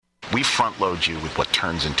we front load you with what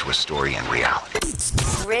turns into a story in reality.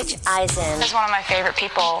 Rich Eisen. He's one of my favorite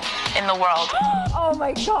people in the world. Oh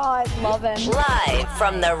my God, love him. Live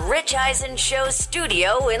from the Rich Eisen Show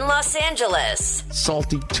studio in Los Angeles.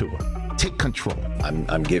 Salty Tua. Take control.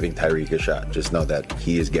 I'm giving Tyreek a shot. Just know that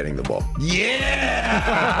he is getting the ball.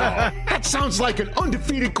 Yeah! That sounds like an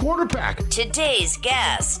undefeated quarterback. Today's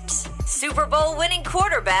guests. Super Bowl winning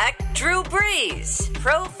quarterback Drew Brees.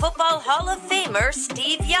 Pro Football Hall of Famer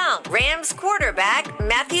Steve Young. Rams quarterback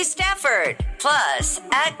Matthew Stafford. Plus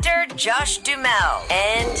actor Josh Duhamel.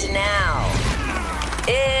 And now,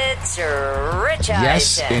 it's Rich Eisen.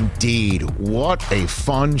 Yes, indeed. What a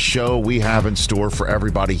fun show we have in store for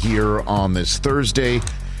everybody here on this Thursday.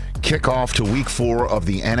 Kickoff to week 4 of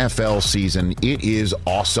the NFL season. It is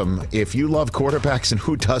awesome. If you love quarterbacks, and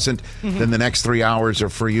who doesn't, then the next 3 hours are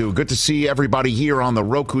for you. Good to see everybody here on the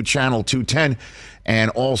Roku channel 210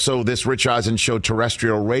 and also this Rich Eisen Show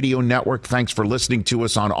terrestrial radio network. Thanks for listening to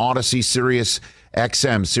us on Odyssey, Sirius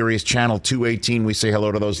XM, Sirius Channel 218. We say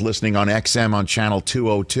hello to those listening on XM on Channel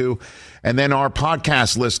 202. And then our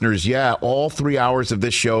podcast listeners, all 3 hours of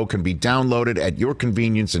this show can be downloaded at your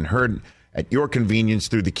convenience and heard at your convenience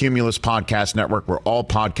through the Cumulus Podcast Network, where all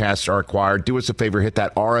podcasts are acquired. Do us a favor, hit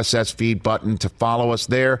that RSS feed button to follow us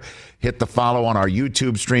there. Hit the follow on our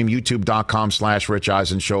YouTube stream, youtube.com/Rich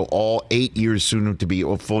Eisen Show. All 8 years, soon to be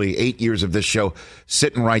fully 8 years of this show,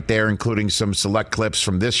 sitting right there, including some select clips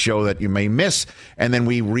from this show that you may miss. And then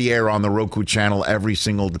we re-air on the Roku channel every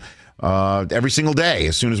single day.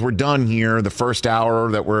 As soon as we're done here, the first hour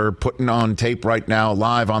that we're putting on tape right now,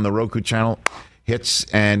 live on the Roku channel, hits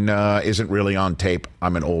and isn't really on tape.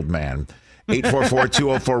 I'm an old man.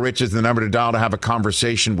 844-204-RICH is the number to dial to have a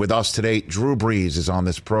conversation with us today. Drew Brees is on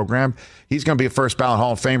this program. He's going to be a first ballot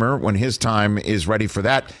Hall of Famer when his time is ready for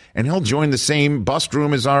that. And he'll join the same bust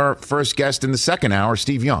room as our first guest in the second hour,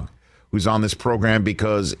 Steve Young, who's on this program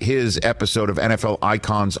because his episode of NFL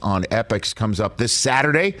Icons on Epix comes up this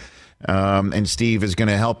Saturday. And Steve is going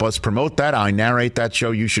to help us promote that. I narrate that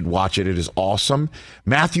show. You should watch it. It is awesome.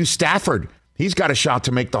 Matthew Stafford. He's got a shot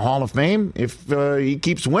to make the Hall of Fame if he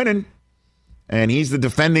keeps winning. And he's the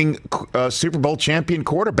defending Super Bowl champion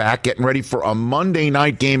quarterback getting ready for a Monday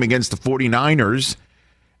night game against the 49ers.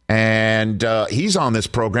 And he's on this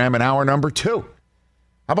program in hour number 2. How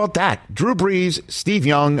about that? Drew Brees, Steve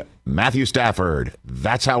Young, Matthew Stafford.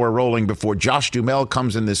 That's how we're rolling before Josh Duhamel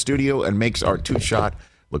comes in the studio and makes our 2-shot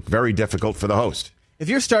look very difficult for the host. If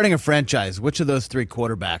you're starting a franchise, which of those 3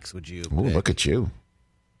 quarterbacks would you pick? Look at you.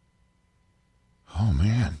 Oh,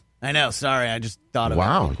 man. I know. Sorry. I just thought of it.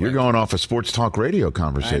 Wow. You're going off a sports talk radio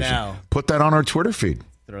conversation. I know. Put that on our Twitter feed.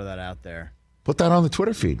 Throw that out there. Put that on the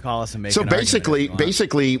Twitter feed. Call us and make So an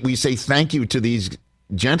basically, we say thank you to these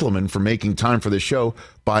gentlemen for making time for the show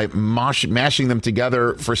by mashing them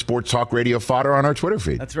together for sports talk radio fodder on our Twitter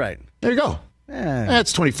feed. That's right. There you go.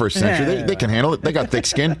 That's 21st century. They can handle it. They got thick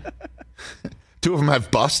skin. 2 of them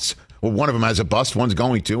have busts. Well, one of them has a bust. One's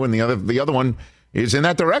going to, and the other one is in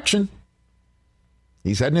that direction.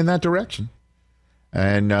 He's heading in that direction.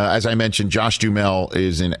 And as I mentioned, Josh Duhamel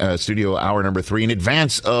is in studio hour number 3 in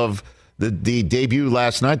advance of the debut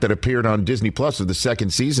last night that appeared on Disney Plus of the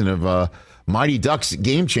second season of Mighty Ducks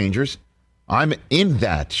Game Changers. I'm in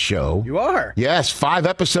that show. You are? Yes,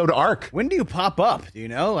 5-episode arc. When do you pop up? Do you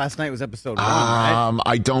know? Last night was episode 1, right?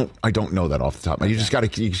 I don't know that off the top. Okay. You just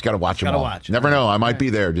gotta watch them all. Never know. I might be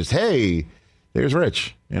there. Just hey. There's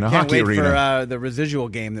Rich in a hockey arena. Can't wait for the residual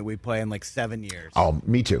game that we play in like 7 years. Oh,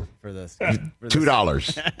 me too. For this, $2,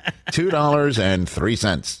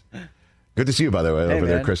 $2.03. Good to see you, by the way, over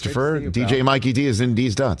there, Christopher. DJ Mikey D is in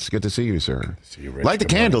D's Dots. Good to see you, sir. Good to see you, Rich. Light the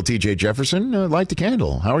candle, TJ Jefferson. Light the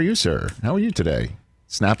candle. How are you, sir? How are you today?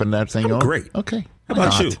 Snapping that thing on? Great. Okay. How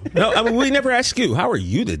about you? No, I mean, we never asked you. How are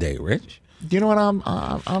you today, Rich? You know what?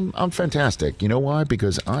 I'm fantastic. You know why?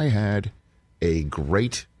 Because I had a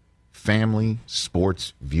great family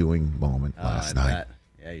sports viewing moment last night.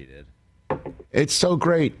 Yeah, you did. It's so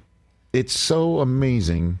great. It's so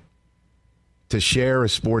amazing to share a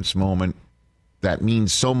sports moment that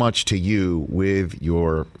means so much to you with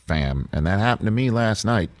your fam. And that happened to me last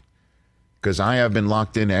night because I have been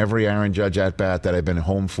locked in every Aaron Judge at-bat that I've been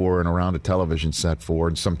home for and around a television set for,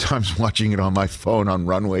 and sometimes watching it on my phone on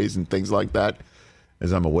runways and things like that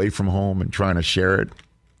as I'm away from home and trying to share it.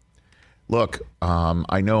 Look,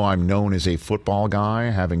 I know I'm known as a football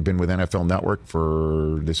guy, having been with NFL Network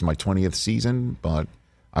for this is my 20th season, but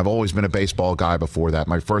I've always been a baseball guy before that.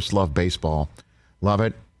 My first love, baseball. Love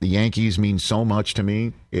it. The Yankees mean so much to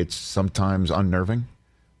me. It's sometimes unnerving.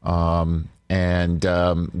 And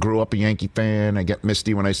grew up a Yankee fan. I get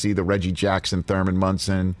misty when I see the Reggie Jackson, Thurman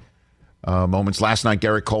Munson. moments. Last night,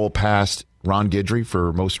 Garrett Cole passed Ron Guidry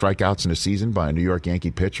for most strikeouts in a season by a New York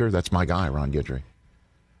Yankee pitcher. That's my guy, Ron Guidry.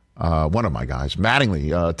 One of my guys.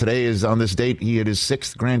 Mattingly, today is on this date, he had his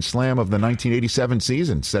 6th Grand Slam of the 1987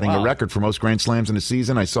 season, setting a record for most Grand Slams in a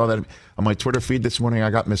season. I saw that on my Twitter feed this morning. I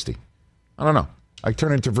got misty. I don't know. I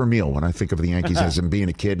turn into Vermeil when I think of the Yankees as him being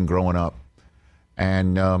a kid and growing up.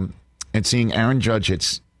 And seeing Aaron Judge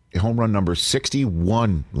hit home run number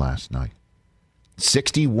 61 last night.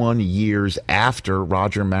 61 years after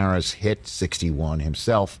Roger Maris hit 61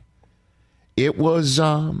 himself. It was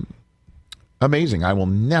amazing. I will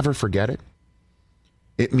never forget it.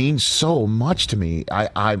 It means so much to me.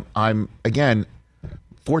 I'm, again,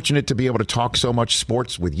 fortunate to be able to talk so much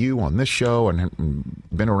sports with you on this show and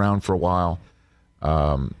been around for a while.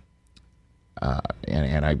 And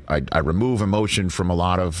I remove emotion from a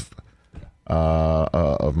lot of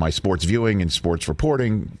my sports viewing and sports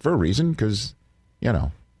reporting for a reason, because, you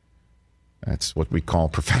know, that's what we call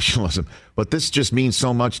professionalism. But this just means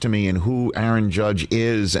so much to me, and who Aaron Judge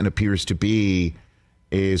is and appears to be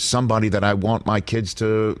is somebody that I want my kids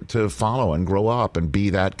to follow and grow up and be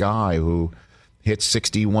that guy who hits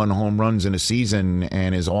 61 home runs in a season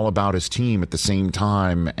and is all about his team at the same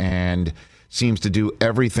time and seems to do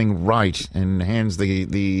everything right and hands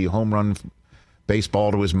the home run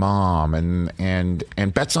baseball to his mom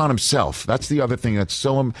and bets on himself. That's the other thing that's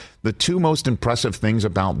the two most impressive things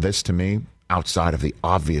about this to me, outside of the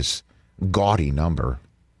obvious gaudy number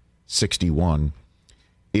 61,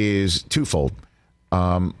 is twofold.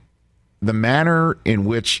 The manner in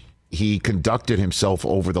which he conducted himself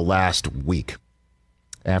over the last week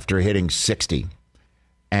after hitting 60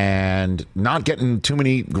 and not getting too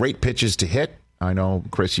many great pitches to hit. I know,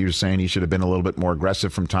 Chris, you were saying he should have been a little bit more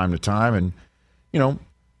aggressive from time to time. And, you know,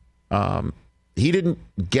 he didn't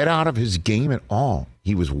get out of his game at all.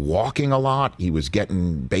 He was walking a lot. He was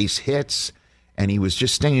getting base hits. And he was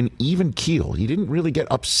just staying even keel. He didn't really get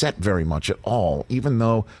upset very much at all, even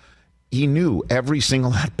though he knew every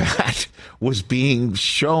single at-bat was being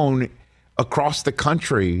shown across the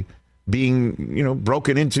country, being, you know,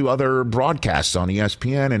 broken into other broadcasts on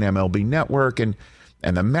ESPN and MLB Network, and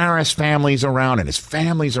the Maris family's around and his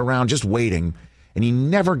family's around just waiting, and he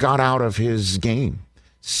never got out of his game,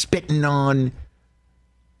 spitting on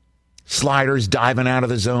sliders, diving out of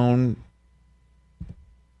the zone,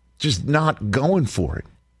 just not going for it,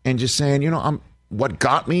 and just saying, you know, what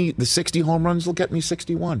got me the 60 home runs will get me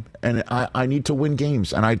 61, and I need to win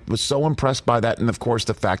games. And I was so impressed by that, and of course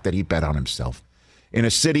the fact that he bet on himself in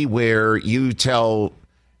a city where you tell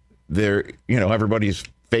everybody's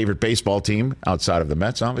favorite baseball team outside of the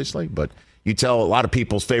Mets, obviously, but you tell a lot of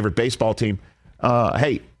people's favorite baseball team,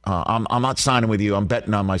 hey, I'm not signing with you. I'm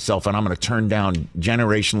betting on myself, and I'm going to turn down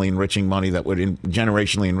generationally enriching money that would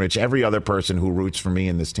generationally enrich every other person who roots for me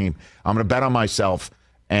in this team. I'm going to bet on myself.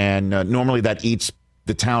 And normally that eats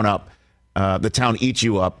the town up. The town eats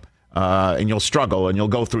you up, and you'll struggle, and you'll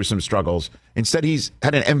go through some struggles. Instead, he's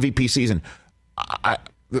had an MVP season.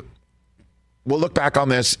 We'll look back on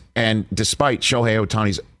this, and despite Shohei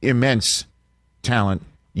Ohtani's immense talent,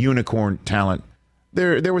 unicorn talent,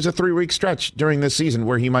 there was a 3-week stretch during this season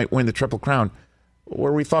where he might win the Triple Crown,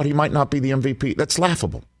 where we thought he might not be the MVP. That's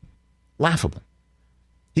laughable. Laughable.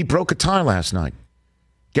 He broke a tie last night.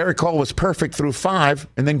 Garrett Cole was perfect through 5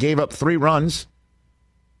 and then gave up 3 runs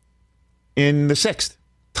in the 6th.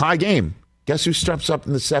 Tie game. Guess who steps up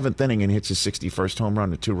in the 7th inning and hits his 61st home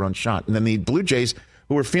run, a 2-run shot? And then the Blue Jays,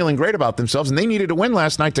 who were feeling great about themselves, and they needed a win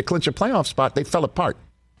last night to clinch a playoff spot, they fell apart.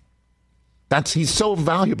 He's so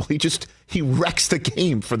valuable. He wrecks the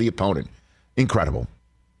game for the opponent. Incredible.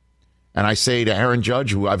 And I say to Aaron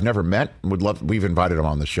Judge, who I've never met, we've invited him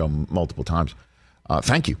on the show multiple times.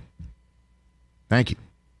 Thank you. Thank you.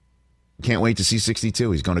 Can't wait to see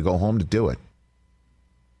 62. He's going to go home to do it.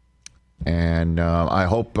 And I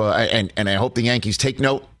hope and I hope the Yankees take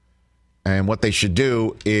note. And what they should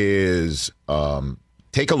do is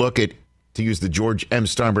take a look at, to use the George M.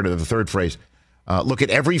 Steinbrenner III phrase, look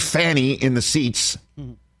at every fanny in the seats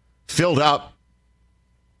filled up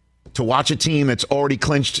to watch a team that's already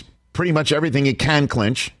clinched pretty much everything it can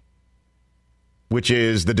clinch, which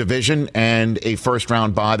is the division and a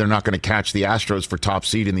first-round bye. They're not going to catch the Astros for top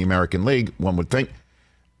seed in the American League, one would think.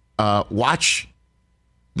 Watch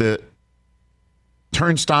the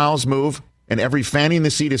turnstiles move, and every fanny in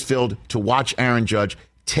the seat is filled to watch Aaron Judge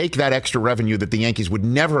take that extra revenue that the Yankees would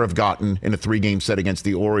never have gotten in a 3-game set against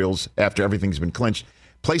the Orioles after everything's been clinched,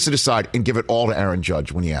 place it aside, and give it all to Aaron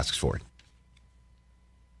Judge when he asks for it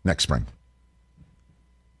next spring.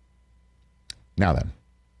 Now then,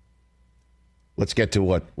 let's get to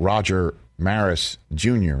what Roger Maris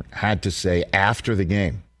Jr. had to say after the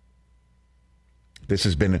game. This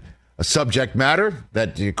has been a subject matter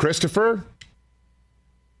that Christopher,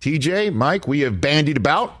 TJ, Mike, we have bandied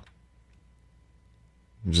about.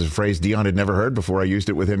 Which is a phrase Dion had never heard before I used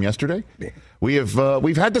it with him yesterday. We've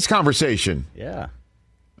had this conversation. Yeah.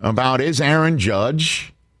 About, is Aaron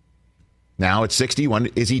Judge, now at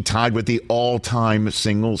 61, is he tied with the all-time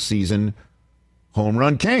single-season home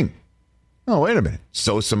run king? Oh, wait a minute.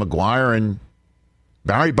 Sosa, McGuire, and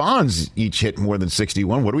Barry Bonds each hit more than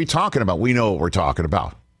 61. What are we talking about? We know what we're talking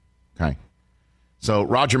about. Okay. So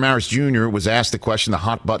Roger Maris Jr. was asked the question, the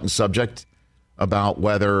hot-button subject, about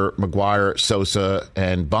whether McGuire, Sosa,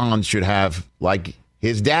 and Bonds should have, like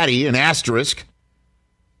his daddy, an asterisk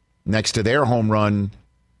next to their home run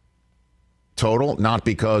total, not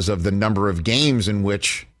because of the number of games in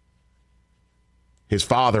which his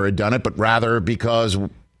father had done it, but rather because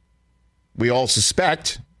we all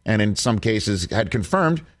suspect, and in some cases had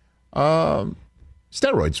confirmed,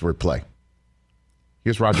 steroids were at play.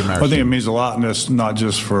 Here's Roger Maris. I think it means a lot, and it's not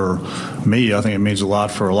just for me. I think it means a lot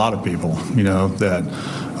for a lot of people,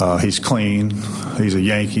 that he's clean, he's a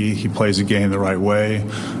Yankee, he plays the game the right way.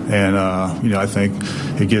 And, I think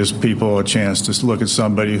it gives people a chance to look at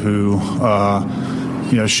somebody who,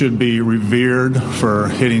 should be revered for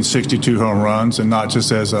hitting 62 home runs and not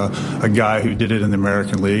just as a guy who did it in the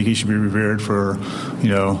American League. He should be revered for,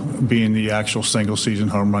 being the actual single-season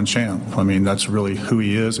home run champ. I mean, that's really who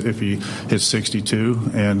he is if he hits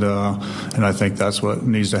 62. And I think that's what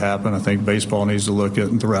needs to happen. I think baseball needs to look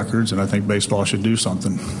at the records, and I think baseball should do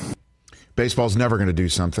something. Baseball's never going to do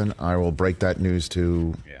something. I will break that news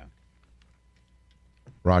to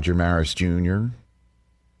Roger Maris Jr.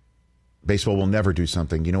 Baseball will never do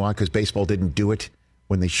something. You know why? Because baseball didn't do it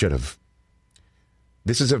when they should have.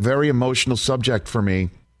 This is a very emotional subject for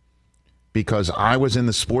me because I was in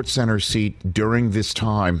the Sports Center seat during this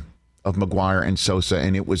time of McGuire and Sosa,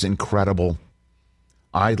 and it was incredible.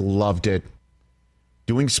 I loved it.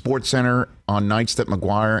 Doing Sports Center on nights that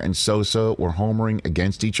McGuire and Sosa were homering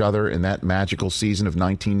against each other in that magical season of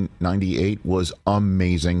 1998 was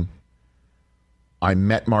amazing. I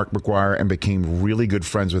met Mark McGuire and became really good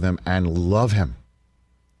friends with him and love him.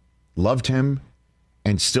 Loved him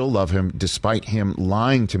and still love him despite him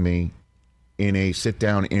lying to me in a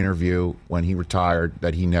sit-down interview when he retired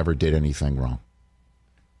that he never did anything wrong.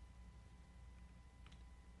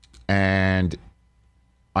 And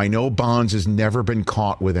I know Bonds has never been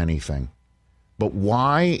caught with anything, but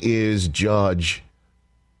why is Judge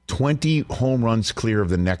 20 home runs clear of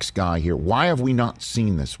the next guy here? Why have we not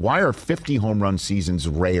seen this? Why are 50 home run seasons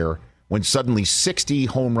rare when suddenly 60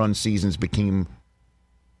 home run seasons became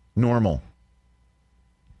normal?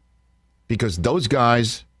 Because those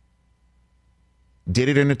guys did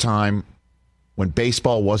it in a time when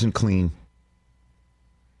baseball wasn't clean.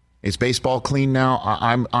 Is baseball clean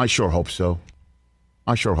now? I sure hope so.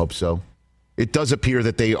 I sure hope so. It does appear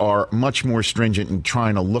that they are much more stringent in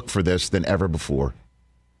trying to look for this than ever before.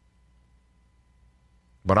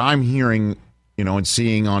 But I'm hearing, and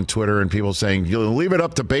seeing on Twitter and people saying, you'll leave it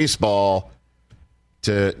up to baseball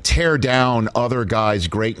to tear down other guys'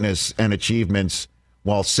 greatness and achievements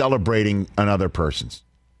while celebrating another person's.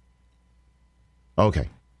 Okay.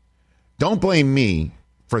 Don't blame me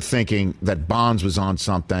for thinking that Bonds was on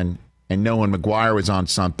something and knowing McGuire was on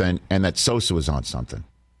something and that Sosa was on something.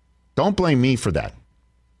 Don't blame me for that.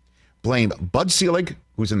 Blame Bud Selig,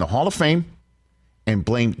 who's in the Hall of Fame, and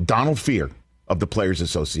blame Donald Fear of the Players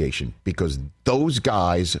Association, because those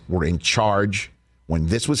guys were in charge when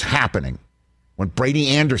this was happening, when Brady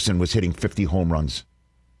Anderson was hitting 50 home runs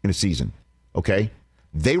in a season, okay?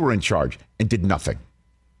 They were in charge and did nothing.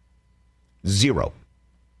 Zero.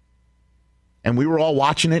 And we were all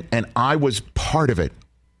watching it, and I was part of it.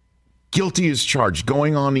 Guilty as charged,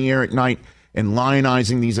 going on the air at night and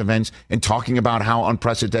lionizing these events and talking about how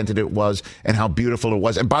unprecedented it was and how beautiful it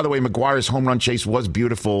was. And by the way, McGuire's home run chase was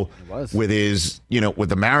beautiful. It was. With his, with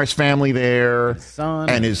the Maris family there, his son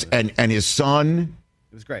and his son.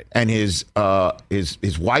 It was great. And his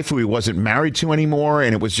wife, who he wasn't married to anymore,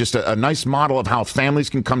 and it was just a nice model of how families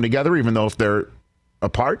can come together, even though if they're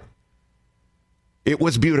apart. It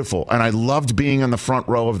was beautiful, and I loved being on the front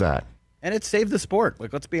row of that. And it saved the sport.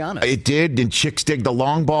 Let's be honest. It did. And Chicks Dig the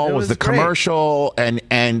Long Ball was the great commercial.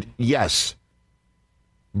 And yes.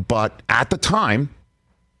 But at the time,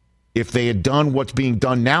 if they had done what's being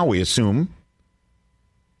done now, we assume,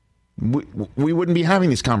 we wouldn't be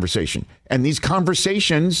having this conversation. And these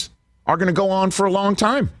conversations are going to go on for a long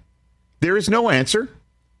time. There is no answer.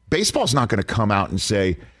 Baseball's not going to come out and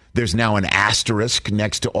say there's now an asterisk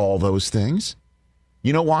next to all those things.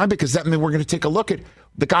 You know why? Because that means we're going to take a look at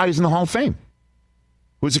the guy who's in the Hall of Fame,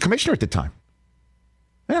 who was a commissioner at the time.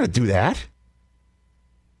 They're not going to do that.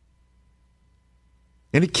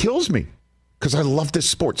 And it kills me because I love this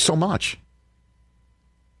sport so much.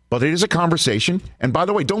 But it is a conversation. And by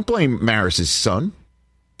the way, don't blame Maris's son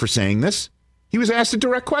for saying this. He was asked a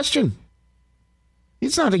direct question.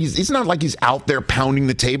 It's not like he's out there pounding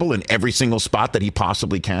the table in every single spot that he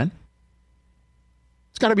possibly can.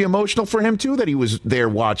 It's got to be emotional for him, too, that he was there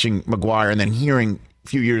watching McGuire and then hearing a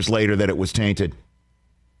few years later that it was tainted.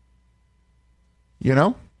 You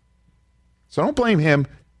know? So don't blame him.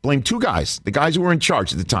 Blame two guys, the guys who were in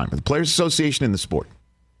charge at the time, the Players Association and the sport.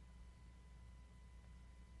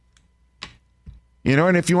 You know,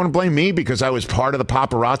 and if you want to blame me because I was part of the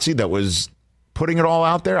paparazzi that was putting it all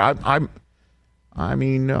out there, I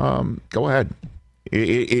mean, go ahead.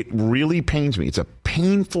 It really pains me. It's a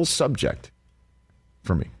painful subject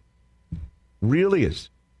for me. Really is.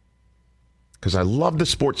 Because I love the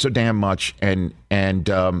sport so damn much, and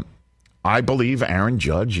I believe Aaron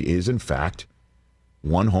Judge is, in fact,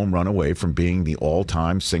 one home run away from being the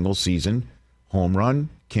all-time single-season home run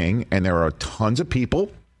king. And there are tons of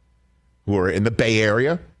people who are in the Bay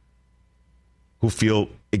Area who feel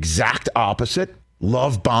exact opposite.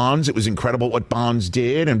 Love Bonds. It was incredible what Bonds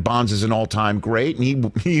did, and Bonds is an all-time great,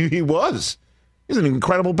 and he was. He's an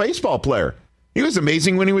incredible baseball player. He was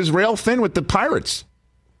amazing when he was rail thin with the Pirates.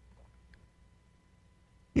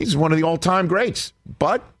 He's one of the all-time greats.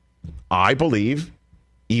 But I believe,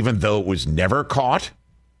 even though it was never caught,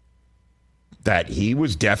 that he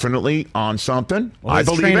was definitely on something. Well, his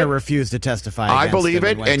trainer refused to testify. I believe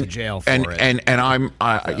it, went and to jail for and, it. and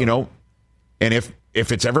you know, and if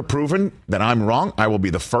it's ever proven that I'm wrong, I will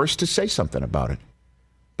be the first to say something about it.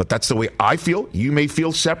 But that's the way I feel. You may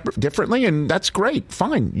feel separate, differently, and that's great.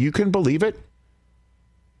 Fine, you can believe it.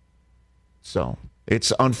 So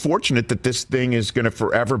it's unfortunate that this thing is going to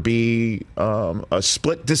forever be a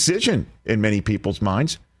split decision in many people's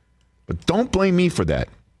minds. But don't blame me for that.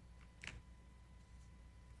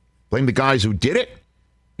 Blame the guys who did it,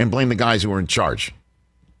 and blame the guys who were in charge.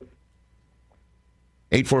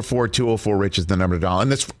 844-204-RICH is the number to dial. And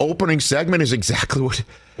this opening segment is exactly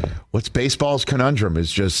what's baseball's conundrum, is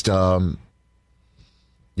just, all-time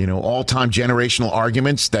generational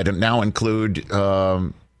arguments that now include,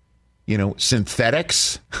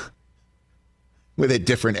 synthetics with at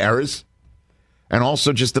different eras, and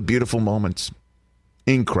also just the beautiful moments.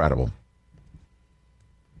 Incredible.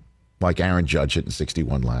 Like Aaron Judge hitting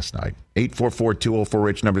 61 last night.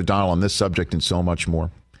 844-204-RICH, number to dial on this subject and so much more.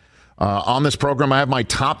 On this program, I have my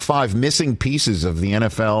top 5 missing pieces of the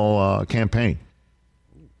NFL campaign.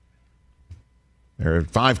 There are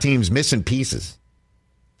 5 teams missing pieces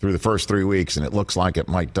through the first 3 weeks, and it looks like it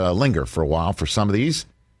might linger for a while for some of these.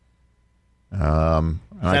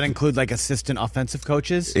 Does that include like assistant offensive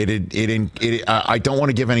coaches? I don't want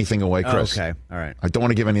to give anything away, Chris. Oh, okay, all right. I don't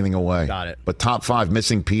want to give anything away. Got it. But top 5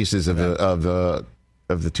 missing pieces of the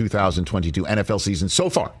 2022 NFL season so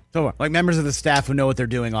far. Like members of the staff who know what they're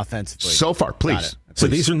doing offensively. So far, please. So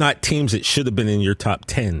these are not teams that should have been in your top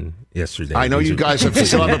 10 yesterday. I know you guys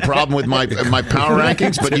still have a problem with my power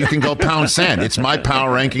rankings, but you can go pound sand. It's my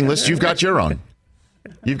power ranking list. You've got your own.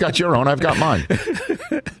 You've got your own. I've got mine.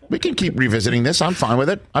 We can keep revisiting this. I'm fine with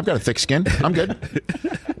it. I've got a thick skin. I'm good.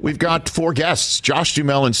 We've got 4 guests. Josh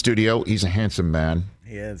Duhamel in studio. He's a handsome man.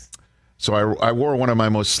 He is. So I wore one of my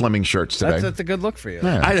most slimming shirts today. That's a good look for you.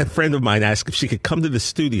 Yeah. I had a friend of mine ask if she could come to the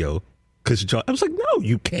studio because I was like, no,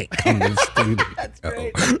 you can't come to the studio. That's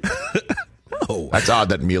great. No. That's odd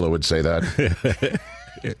that Mila would say that.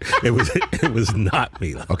 It was not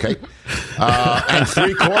Mila. Okay. And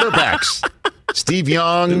 3 quarterbacks. Steve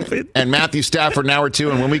Young and Matthew Stafford in hour 2.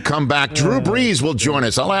 And when we come back, Drew Brees will join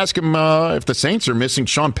us. I'll ask him if the Saints are missing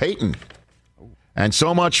Sean Payton. And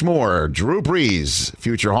so much more. Drew Brees,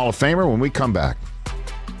 future Hall of Famer, when we come back.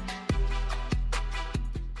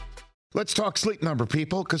 Let's talk Sleep Number,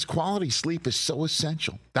 people, because quality sleep is so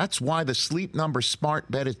essential. That's why the Sleep Number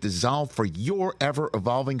smart bed is designed for your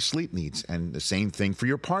ever-evolving sleep needs, and the same thing for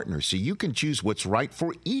your partner, so you can choose what's right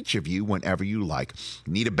for each of you whenever you like.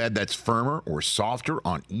 Need a bed that's firmer or softer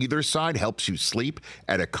on either side, helps you sleep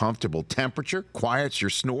at a comfortable temperature, quiets your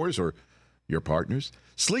snores or your partner's?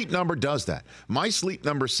 Sleep Number does that. My Sleep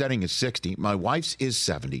Number setting is 60. My wife's is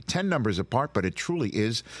 70. 10 numbers apart, but it truly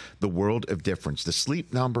is the world of difference. The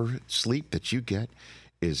Sleep Number sleep that you get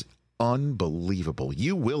is unbelievable.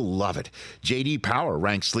 You will love it. J.D. Power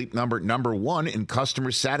ranks Sleep Number number 1 in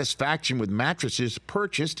customer satisfaction with mattresses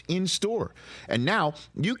purchased in store. And now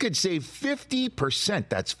you could save 50%.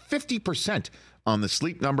 That's 50% on the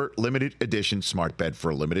Sleep Number limited edition smart bed for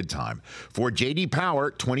a limited time. For J.D. Power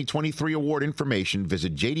 2023 award information,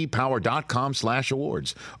 visit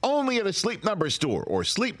jdpower.com/awards. Only at a Sleep Number store or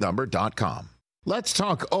sleepnumber.com. Let's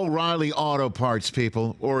talk O'Reilly Auto Parts,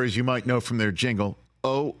 people, or as you might know from their jingle,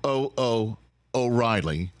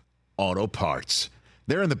 O'Reilly Auto Parts.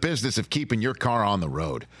 They're in the business of keeping your car on the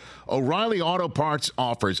road. O'Reilly Auto Parts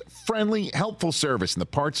offers friendly, helpful service and the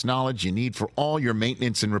parts knowledge you need for all your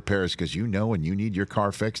maintenance and repairs, because you know when you need your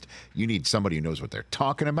car fixed, you need somebody who knows what they're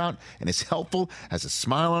talking about and is helpful, has a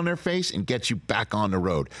smile on their face, and gets you back on the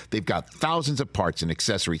road. They've got thousands of parts and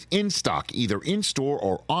accessories in stock, either in-store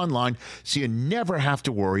or online, so you never have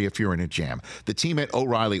to worry if you're in a jam. The team at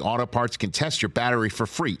O'Reilly Auto Parts can test your battery for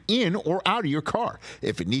free in or out of your car.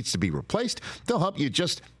 If it needs to be replaced, they'll help you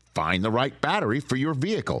just find the right battery for your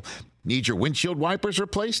vehicle. Need your windshield wipers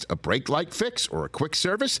replaced, a brake light fix, or a quick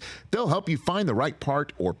service? They'll help you find the right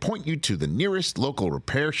part or point you to the nearest local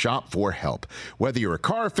repair shop for help. Whether you're a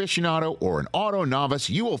car aficionado or an auto novice,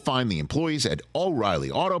 you will find the employees at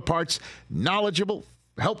O'Reilly Auto Parts knowledgeable,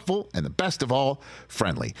 helpful, and the best of all,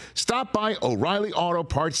 friendly. Stop by O'Reilly Auto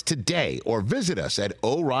Parts today or visit us at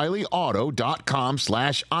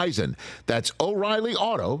O'ReillyAuto.com/Eisen. That's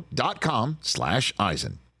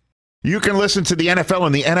O'ReillyAuto.com/Eisen. You can listen to the NFL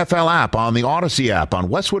in the NFL app, on the Odyssey app, on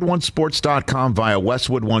WestwoodOneSports.com via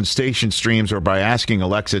Westwood One station streams, or by asking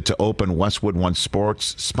Alexa to open Westwood One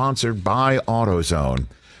Sports, sponsored by AutoZone.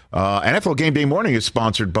 NFL Game Day Morning is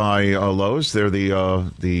sponsored by Lowe's. They're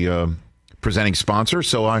the presenting sponsor,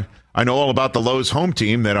 so I know all about the Lowe's home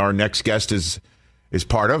team that our next guest is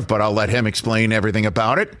part of, but I'll let him explain everything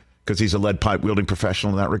about it, because he's a lead pipe wielding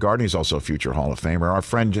professional in that regard, and he's also a future Hall of Famer. Our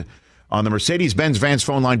friend on the Mercedes-Benz Vans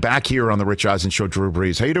phone line back here on the Rich Eisen Show, Drew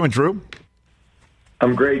Brees. How you doing, Drew?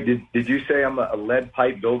 I'm great. Did you say I'm a lead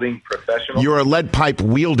pipe building professional? You're a lead pipe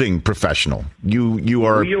wielding professional. You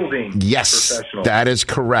are wielding. Yes, professional. that is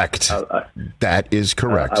correct. That is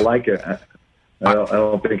correct. I like it. I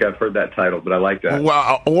don't think I've heard that title, but I like that.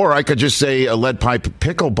 Well, or I could just say a lead pipe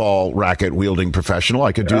pickleball racket wielding professional.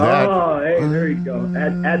 I could do that. Oh, hey, there you go.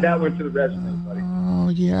 Add that one to the resume, buddy. Oh,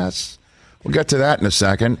 yes. We'll get to that in a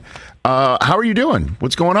second. How are you doing?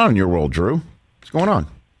 What's going on in your world, Drew? What's going on?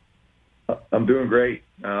 I'm doing great.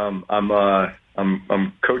 I'm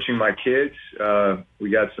coaching my kids. We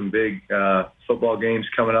got some big football games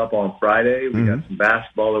coming up on Friday. We got some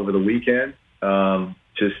basketball over the weekend.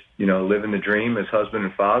 Just living the dream as husband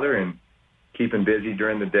and father, and keeping busy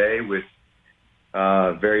during the day with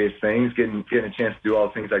various things. Getting a chance to do all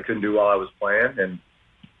the things I couldn't do while I was playing, and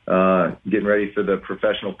getting ready for the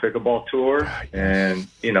professional pickleball tour, and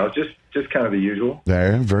just kind of the usual.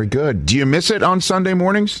 There, very good. Do you miss it on Sunday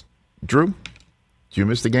mornings, Drew? Do you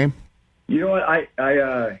miss the game? You know what, I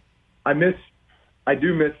miss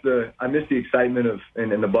the excitement of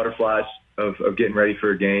and the butterflies of getting ready for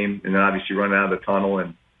a game, and then obviously running out of the tunnel,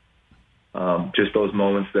 and just those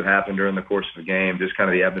moments that happen during the course of the game, just kind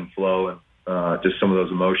of the ebb and flow, and just some of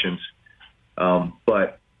those emotions.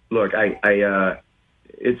 But look,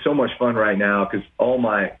 it's so much fun right now, because all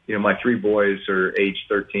my three boys are age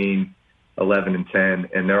 13, 11, and 10,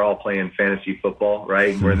 and they're all playing fantasy football,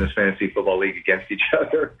 right? And we're in this fantasy football league against each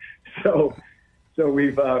other. So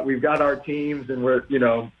we've got our teams, and we're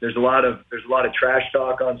there's a lot of trash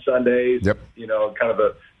talk on Sundays. Yep. Kind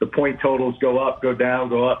of the point totals go up, go down,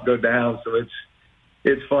 go up, go down. So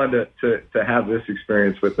it's fun to have this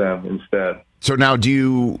experience with them instead. So now, do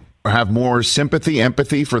you have more sympathy,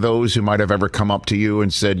 empathy for those who might have ever come up to you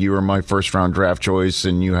and said, you were my first round draft choice,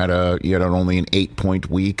 and you had only an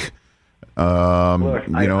 8-point week? Look,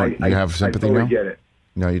 you have sympathy now? I totally now? get it.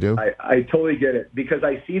 No, you do? I totally get it, because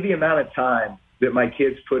I see the amount of time that my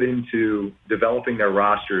kids put into developing their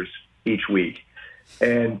rosters each week.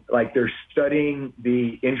 And they're studying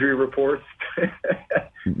the injury reports, and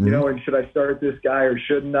should I start this guy or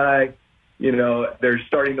shouldn't I? They're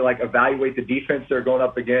starting to evaluate the defense they're going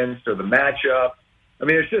up against, or the matchup. I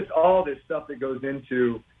mean, it's just all this stuff that goes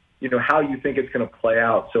into, how you think it's going to play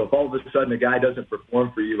out. So if all of a sudden a guy doesn't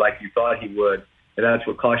perform for you like you thought he would, and that's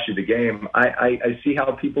what cost you the game, I see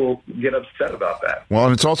how people get upset about that. Well,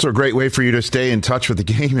 and it's also a great way for you to stay in touch with the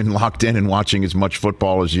game and locked in and watching as much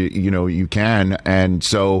football as you can. And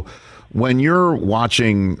so when you're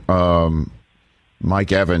watching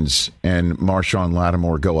Mike Evans and Marshawn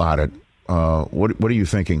Lattimore go at it, what are you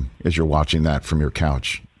thinking as you're watching that from your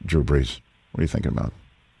couch, Drew Brees? What are you thinking about?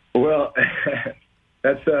 Well,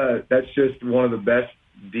 that's just one of the best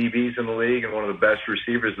DBs in the league and one of the best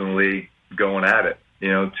receivers in the league going at it.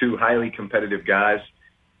 Two highly competitive guys.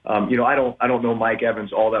 I don't know Mike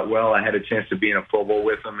Evans all that well. I had a chance to be in a Pro Bowl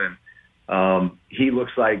with him, and he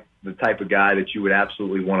looks like the type of guy that you would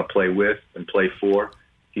absolutely want to play with and play for.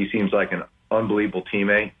 He seems like an unbelievable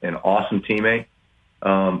teammate, an awesome teammate,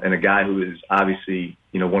 and a guy who is obviously,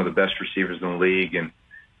 one of the best receivers in the league. And,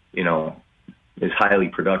 is highly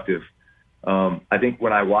productive. I think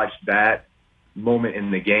when I watched that moment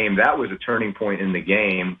in the game, that was a turning point in the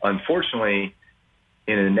game. Unfortunately,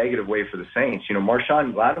 in a negative way for the Saints.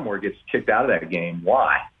 Marshawn Lattimore gets kicked out of that game.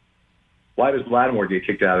 Why? Why does Lattimore get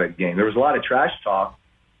kicked out of that game? There was a lot of trash talk,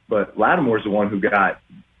 but Lattimore's the one who got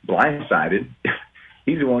blindsided.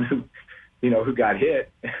 He's the one who got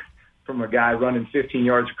hit from a guy running 15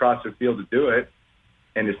 yards across the field to do it.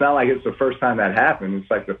 And it's not like it's the first time that happened. It's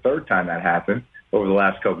like the third time that happened over the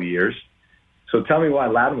last couple of years. So tell me why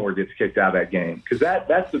Lattimore gets kicked out of that game, because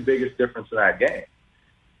that's the biggest difference in that game.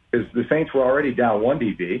 Because the Saints were already down one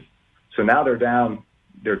DB, so now they're down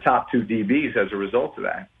their top two DBs as a result of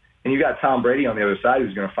that. And you got Tom Brady on the other side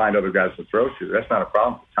who's going to find other guys to throw to. That's not a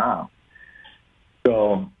problem for Tom.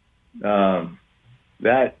 So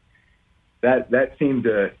that seemed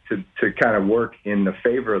to kind of work in the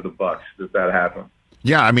favor of the Bucs that happened.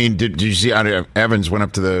 Yeah, I mean, did you see Evans went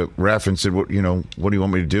up to the ref and said, "What do you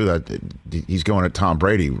want me to do?" That he's going at Tom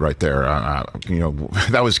Brady right there.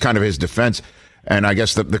 That was kind of his defense. And I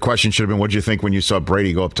guess the question should have been, what did you think when you saw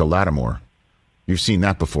Brady go up to Lattimore? You've seen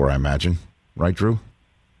that before, I imagine. Right, Drew?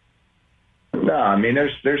 No, I mean,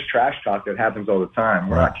 there's trash talk that happens all the time.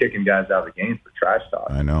 We're not kicking guys out of the game for trash talk.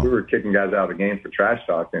 I know. We were kicking guys out of the game for trash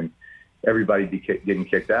talk, and everybody getting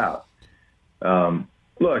kicked out.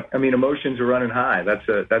 Look, I mean, emotions are running high. That's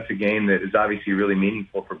a game that is obviously really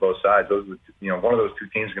meaningful for both sides. One of those two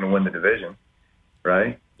teams is going to win the division,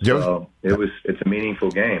 right? So it's a meaningful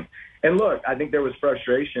game. And look, I think there was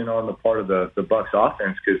frustration on the part of the Bucs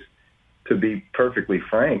offense because, to be perfectly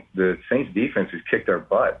frank, the Saints defense has kicked our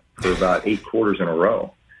butt for about 8 quarters in a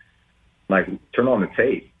row. Like, turn on the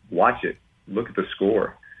tape, watch it, look at the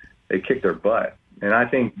score. They kicked their butt. And I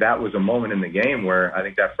think that was a moment in the game where I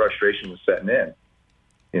think that frustration was setting in.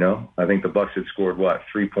 I think the Bucs had scored,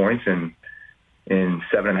 3 points in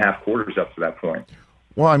 7.5 quarters up to that point.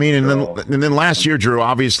 Well, I mean, and then last year, Drew,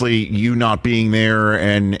 obviously you not being there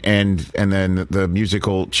and then the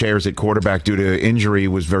musical chairs at quarterback due to injury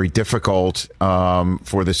was very difficult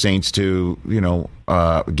for the Saints to,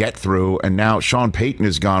 get through. And now Sean Payton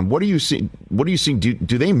is gone. What do you see?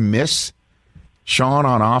 Do they miss Sean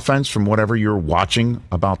on offense from whatever you're watching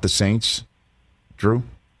about the Saints, Drew,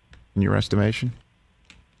 in your estimation?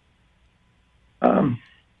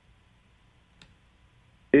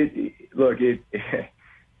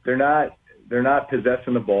 They're not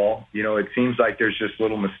possessing the ball. It seems like there's just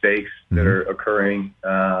little mistakes that are occurring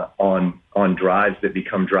on drives that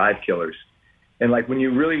become drive killers. And like when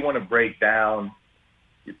you really want to break down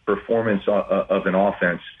performance of an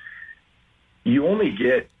offense, you only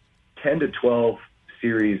get 10 to 12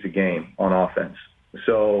 series a game on offense.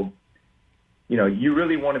 So, you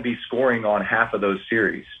really want to be scoring on half of those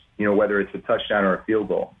series, whether it's a touchdown or a field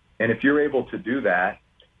goal. And if you're able to do that,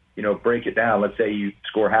 break it down. Let's say you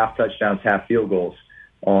score half touchdowns, half field goals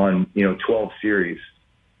on, 12 series.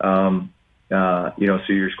 So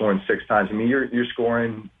you're scoring 6 times. I mean, you're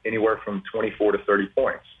scoring anywhere from 24 to 30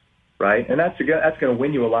 points, right? And that's going to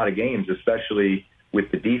win you a lot of games, especially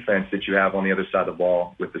with the defense that you have on the other side of the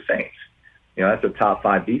ball with the Saints. That's a top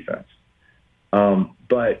 5 defense.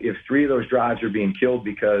 But if 3 of those drives are being killed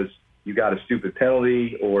because you got a stupid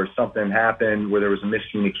penalty or something happened where there was a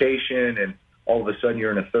miscommunication and all of a sudden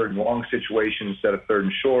you're in a 3rd and long situation instead of 3rd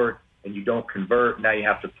and short, and you don't convert. Now you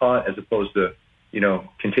have to punt as opposed to,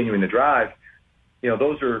 continuing the drive.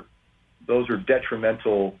 Those are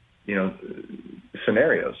detrimental,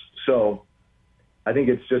 scenarios. So I think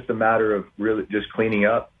it's just a matter of really just cleaning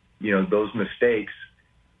up, those mistakes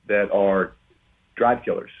that are drive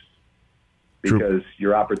killers because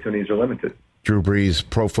your opportunities are limited. Drew Brees,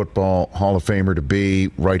 Pro Football Hall of Famer to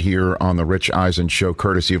be, right here on the Rich Eisen Show,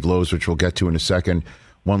 courtesy of Lowe's, which we'll get to in a second.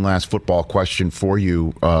 One last football question for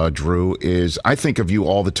you, Drew, is I think of you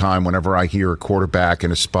all the time whenever I hear a quarterback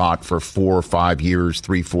in a spot for 4 or 5 years,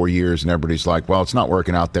 3, 4 years, and everybody's like, well, it's not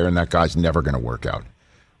working out there, and that guy's never going to work out,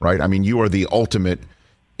 right? I mean, you are the ultimate,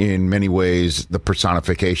 in many ways, the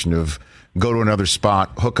personification of go to another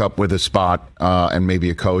spot, hook up with a spot, and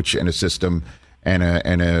maybe a coach and a system, and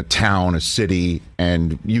a town, a city,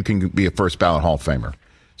 and you can be a first ballot Hall of Famer.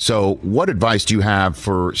 So what advice do you have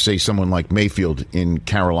for, say, someone like Mayfield in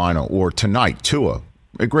Carolina, or tonight, Tua?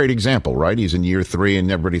 A great example, right? He's in year 3 and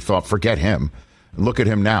everybody thought, forget him. Look at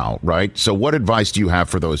him now, right? So what advice do you have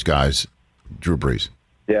for those guys, Drew Brees?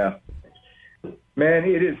 Yeah. Man,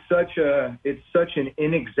 it's such an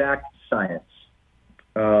inexact science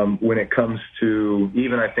when it comes to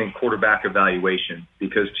even, I think, quarterback evaluation,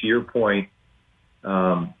 because to your point,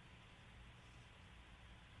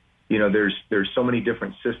 there's so many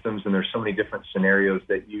different systems and there's so many different scenarios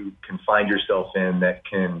that you can find yourself in that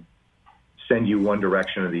can send you one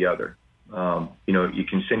direction or the other. You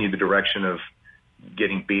can send you the direction of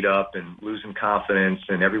getting beat up and losing confidence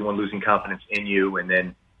and everyone losing confidence in you, and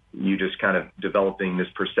then you just kind of developing this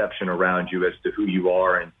perception around you as to who you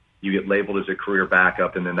are, and you get labeled as a career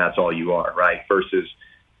backup, and then that's all you are, right? Versus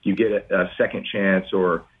you get a second chance,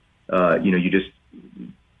 or you just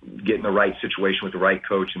get in the right situation with the right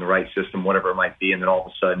coach and the right system, whatever it might be, and then all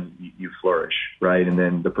of a sudden you flourish, right? And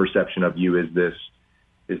then the perception of you is this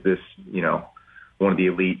one of the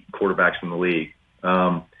elite quarterbacks in the league.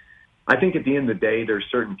 I think at the end of the day, there's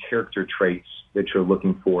certain character traits that you're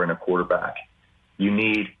looking for in a quarterback. You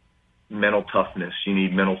need mental toughness. You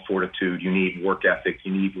need mental fortitude. You need work ethic.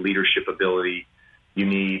 You need leadership ability. You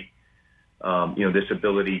need, this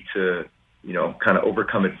ability to, kind of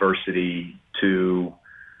overcome adversity, to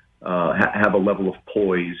have a level of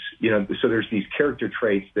poise. So there's these character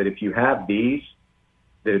traits that if you have these,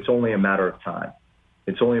 that it's only a matter of time.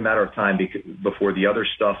 It's only a matter of time before the other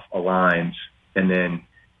stuff aligns, and then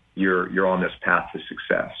you're on this path to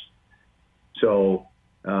success. So,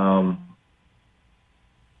 I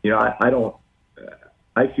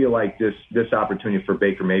feel like this opportunity for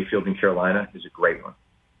Baker Mayfield in Carolina is a great one.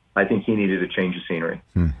 I think he needed a change of scenery.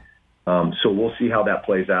 So we'll see how that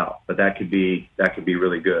plays out, but that could be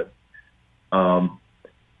really good.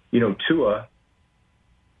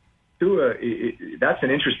 Tua, that's an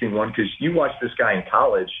interesting one, because you watch this guy in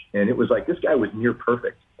college, and it was like this guy was near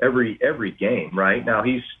perfect every game, right? Now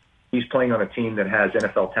he's playing on a team that has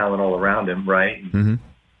NFL talent all around him, right?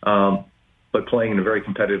 Mm-hmm. But playing in a very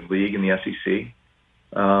competitive league in the SEC.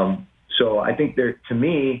 So I think to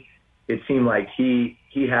me, it seemed like he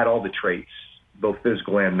had all the traits, both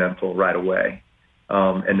physical and mental, right away,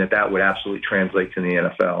 and that would absolutely translate to the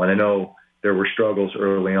NFL. And I know there were struggles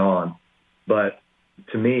early on, but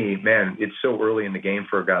to me, man, it's so early in the game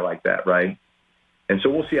for a guy like that, right? And so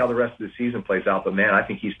we'll see how the rest of the season plays out. But, man, I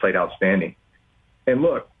think he's played outstanding. And,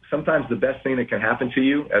 look, sometimes the best thing that can happen to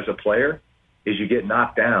you as a player is you get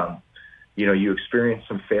knocked down. You experience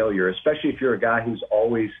some failure, especially if you're a guy who's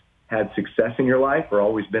always had success in your life or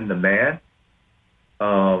always been the man.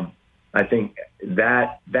 I think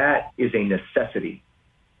that is a necessity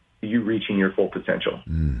to you reaching your full potential.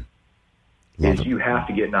 You have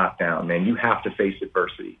to get knocked down, man. You have to face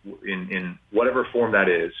adversity in whatever form that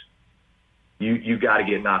is. You got to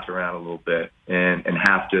get knocked around a little bit and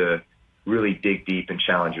have to really dig deep and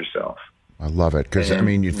challenge yourself. I love it, because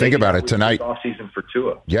you think about it tonight. Off season for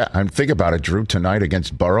Tua. Yeah, and think about it, Drew. Tonight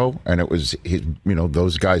against Burrow, and it was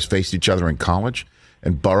those guys faced each other in college,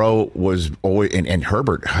 and Burrow was always and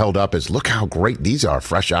Herbert held up as, look how great these are,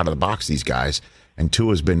 fresh out of the box, these guys. And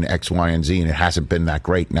Tua's been X, Y, and Z, and it hasn't been that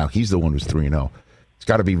great. Now he's the one who's 3-0. It's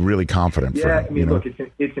got to be really confident. Yeah, for him, look,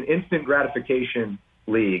 it's an instant gratification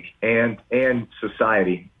league and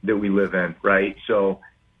society that we live in, right? So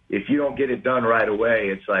if you don't get it done right away,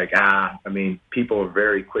 it's like, people are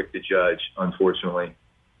very quick to judge, unfortunately.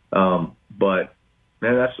 But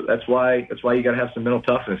man, that's why you got to have some mental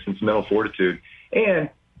toughness and some mental fortitude, and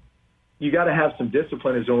you got to have some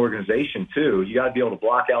discipline as an organization too. You got to be able to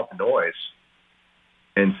block out the noise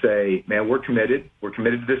and say, man, we're committed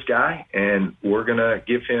to this guy, and we're gonna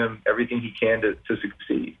give him everything he can to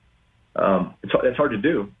succeed. It's hard to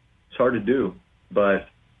do. It's hard to do, but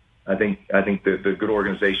I think the good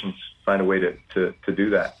organizations find a way to do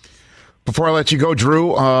that. Before I let you go,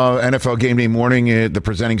 Drew, NFL Game Day Morning, the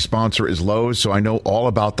presenting sponsor is Lowe's, so I know all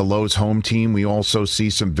about the Lowe's home team. We also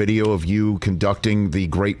see some video of you conducting the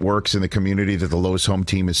great works in the community that the Lowe's home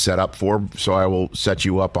team is set up for, so I will set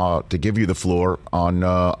you up to give you the floor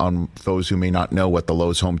on those who may not know what the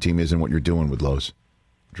Lowe's home team is and what you're doing with Lowe's.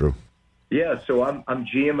 Drew. Yeah, so I'm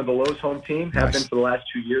GM of the Lowe's home team, have been for the last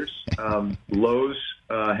 2 years. Lowe's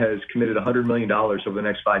has committed $100 million over the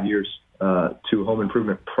next 5 years to home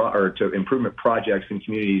improvement improvement projects in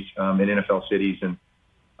communities in NFL cities, and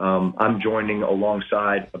I'm joining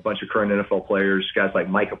alongside a bunch of current NFL players, guys like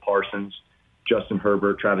Micah Parsons, Justin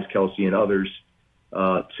Herbert, Travis Kelce, and others,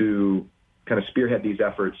 to kind of spearhead these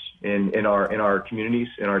efforts in our communities,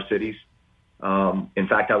 in our cities. In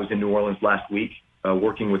fact, I was in New Orleans last week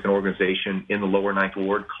working with an organization in the Lower Ninth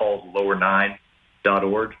Ward called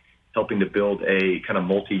lower9.org. Helping to build a kind of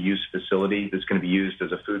multi-use facility that's going to be used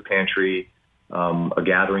as a food pantry, a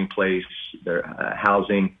gathering place,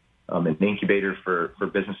 housing, an incubator for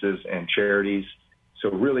businesses and charities. So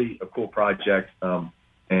really a cool project.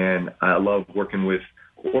 And I love working with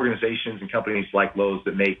organizations and companies like Lowe's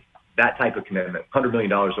that make that type of commitment. $100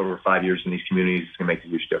 million over 5 years in these communities is going to make a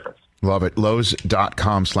huge difference. Love it.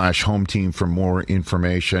 Lowe's.com/home team for more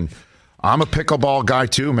information. I'm a pickleball guy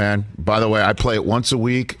too, man. By the way, I play it once a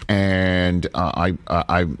week, and I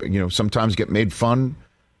sometimes get made fun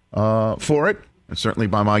for it. And certainly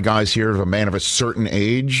by my guys here, a man of a certain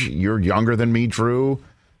age. You're younger than me, Drew.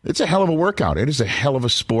 It's a hell of a workout. It is a hell of a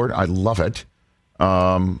sport. I love it. You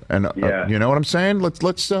know what I'm saying?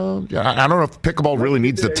 Let's. I don't know if pickleball really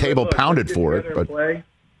needs the table pounded for it, but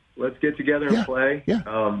let's get together and play.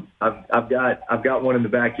 Yeah. I've got one in the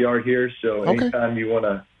backyard here, so anytime you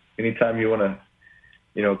wanna,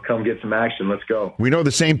 come get some action, let's go. We know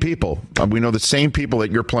the same people. We know the same people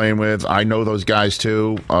that you're playing with. I know those guys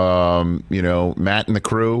too. Matt and the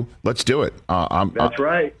crew. Let's do it. That's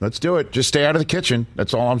right. Let's do it. Just stay out of the kitchen.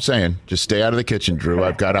 That's all I'm saying. Just stay out of the kitchen, Drew.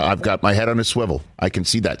 I've got my head on a swivel. I can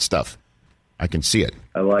see that stuff. I can see it.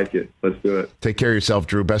 I like it. Let's do it. Take care of yourself,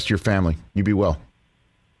 Drew. Best to your family. You be well.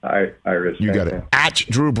 All right, Iris. You got it. At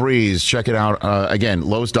Drew Brees. Check it out. Again,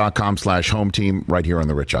 Lowe's.com/home team right here on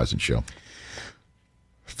The Rich Eisen Show.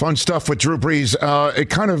 Fun stuff with Drew Brees. It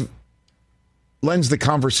kind of lends the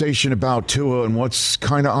conversation about Tua and what's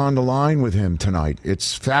kind of on the line with him tonight.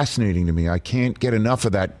 It's fascinating to me. I can't get enough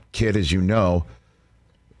of that kid, as you know.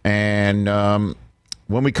 And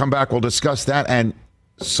when we come back, we'll discuss that. And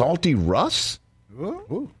Salty Russ?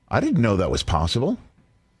 Ooh. I didn't know that was possible.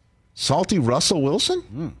 Salty Russell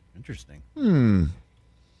Wilson? Interesting.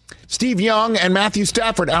 Steve Young and Matthew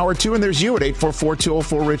Stafford, hour 2, and there's you at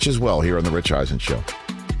 844-204-RICH as well here on The Rich Eisen Show.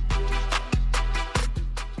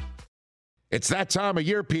 It's that time of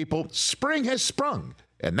year, people. Spring has sprung,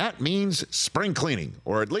 and that means spring cleaning,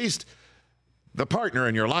 or at least the partner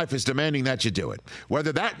in your life is demanding that you do it.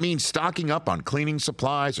 Whether that means stocking up on cleaning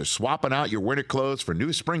supplies or swapping out your winter clothes for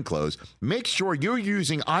new spring clothes, make sure you're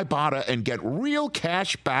using Ibotta and get real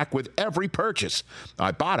cash back with every purchase.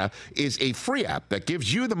 Ibotta is a free app that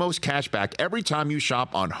gives you the most cash back every time you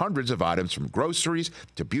shop on hundreds of items, from groceries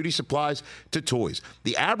to beauty supplies to toys.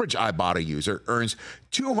 The average Ibotta user earns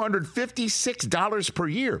 $256 per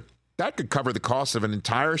year. That could cover the cost of an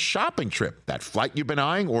entire shopping trip, that flight you've been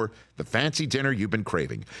eyeing, or the fancy dinner you've been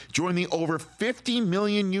craving. Join the over 50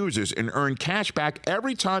 million users and earn cash back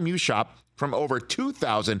every time you shop from over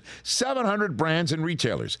 2,700 brands and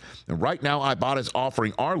retailers. And right now, Ibotta is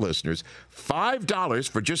offering our listeners $5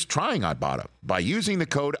 for just trying Ibotta by using the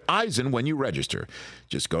code EISEN when you register.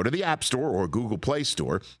 Just go to the App Store or Google Play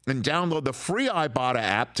Store and download the free Ibotta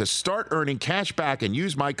app to start earning cash back and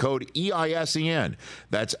use my code EISEN.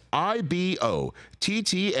 That's IBOTTA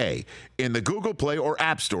in the Google Play or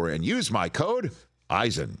App Store and use my code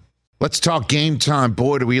EISEN. Let's talk Game Time.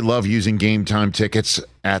 Boy, do we love using Game Time tickets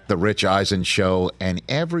at the Rich Eisen Show. And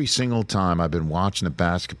every single time I've been watching the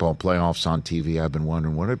basketball playoffs on TV, I've been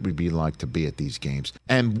wondering what it would be like to be at these games.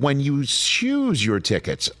 And when you choose your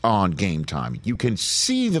tickets on Game Time, you can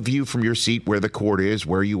see the view from your seat where the court is,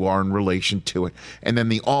 where you are in relation to it, and then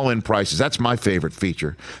the all-in prices. That's my favorite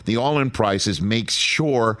feature. The all-in prices makes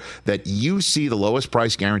sure that you see the lowest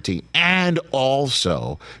price guarantee and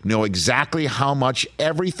also know exactly how much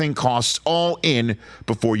everything costs all in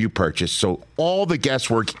before you purchase. So all the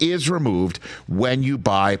guesswork is removed when you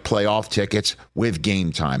buy playoff tickets with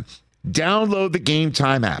Game Time. Download the Game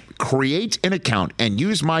Time app, create an account, and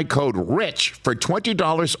use my code RICH for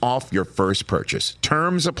 $20 off your first purchase.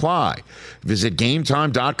 Terms apply. Visit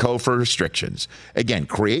GameTime.co for restrictions. Again,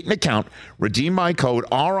 create an account, redeem my code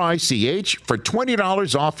RICH for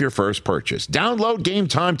 $20 off your first purchase. Download Game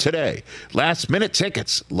Time today. Last minute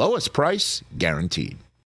tickets, lowest price guaranteed.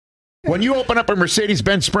 When you open up a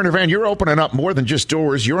Mercedes-Benz Sprinter van, you're opening up more than just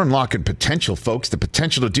doors. You're unlocking potential, folks. The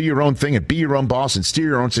potential to do your own thing and be your own boss and steer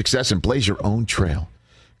your own success and blaze your own trail.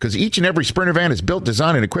 Because each and every Sprinter van is built,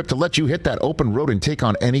 designed, and equipped to let you hit that open road and take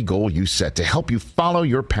on any goal you set, to help you follow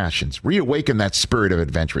your passions, reawaken that spirit of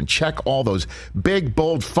adventure, and check all those big,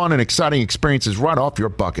 bold, fun, and exciting experiences right off your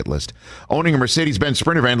bucket list. Owning a Mercedes-Benz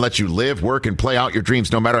Sprinter van lets you live, work, and play out your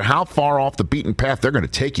dreams no matter how far off the beaten path they're going to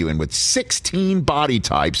take you. And with 16 body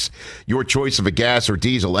types, your choice of a gas or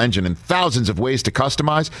diesel engine, and thousands of ways to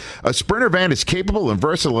customize, a Sprinter van is capable and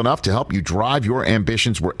versatile enough to help you drive your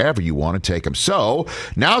ambitions wherever you want to take them. So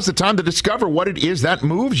now's the time to discover what it is that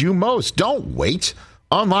moves you most. Don't wait.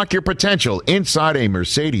 Unlock your potential inside a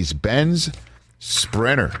Mercedes-Benz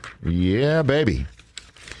Sprinter. Yeah, baby.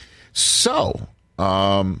 So,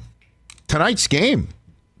 tonight's game,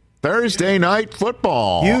 Thursday Night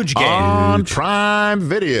Football. Huge game. On Prime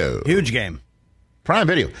Video. Huge game. Prime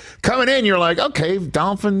Video. Coming in, you're like, okay,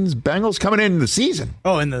 Dolphins, Bengals coming in the season.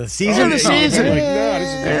 Oh, in the season? In the season. Oh,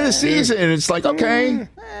 in the season. It's like, okay,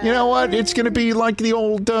 you know what? It's going to be like the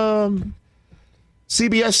old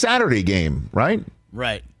CBS Saturday game, right?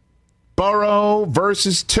 Right. Burrow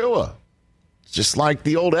versus Tua. Just like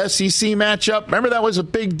the old SEC matchup. Remember that was a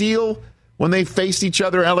big deal when they faced each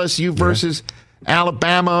other, LSU versus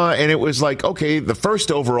Alabama, and it was like, okay, the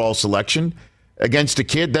first overall selection against a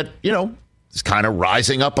kid that, is kind of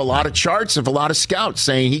rising up a lot of charts of a lot of scouts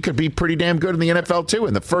saying he could be pretty damn good in the NFL too.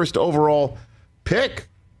 And the first overall pick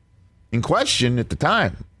in question at the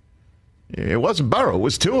time, it wasn't Burrow, it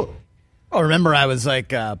was Tua. Oh, remember I was like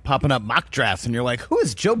popping up mock drafts, and you're like, who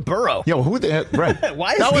is Joe Burrow? Who the heck? Right.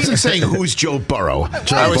 Why is I wasn't saying who's Joe Burrow.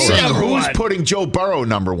 I was saying who's putting Joe Burrow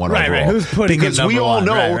number one overall. Right. Who's putting because him number we all one.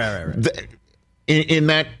 know Right. In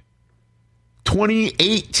that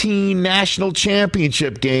 2018 national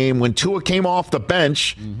championship game when Tua came off the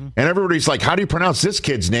bench, and everybody's like, how do you pronounce this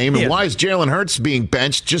kid's name? And why is Jalen Hurts being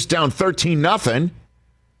benched just down 13-0?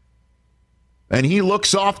 And he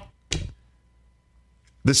looks off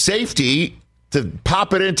the safety to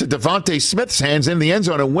pop it into Devontae Smith's hands in the end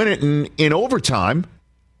zone and win it in overtime.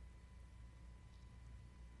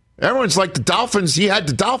 Everyone's like the Dolphins. He had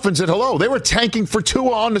the Dolphins at hello. They were tanking for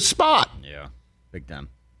Tua on the spot. Yeah, big time.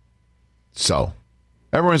 So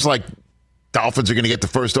everyone's like, Dolphins are going to get the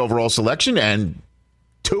first overall selection, and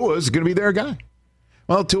Tua is going to be their guy.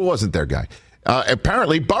 Well, Tua wasn't their guy.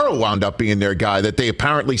 Apparently, Burrow wound up being their guy that they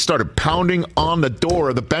apparently started pounding on the door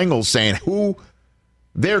of the Bengals saying, who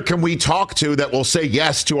there can we talk to that will say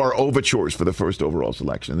yes to our overtures for the first overall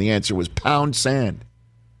selection? And the answer was pound sand.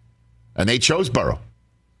 And they chose Burrow.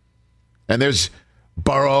 And there's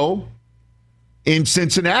Burrow in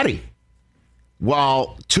Cincinnati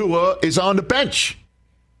while Tua is on the bench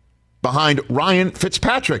behind Ryan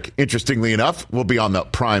Fitzpatrick. Interestingly enough, will be on the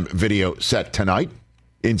Prime Video set tonight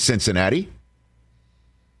in Cincinnati.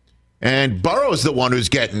 And Burrow's the one who's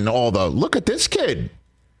getting all the, look at this kid,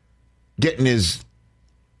 getting his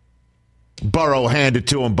Burrow handed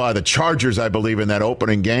to him by the Chargers, I believe, in that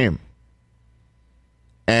opening game.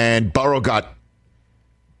 And Burrow got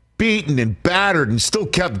beaten and battered and still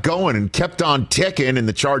kept going and kept on ticking, and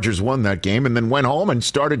the Chargers won that game and then went home and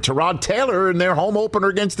started Tyrod Taylor in their home opener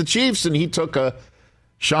against the Chiefs, and he took a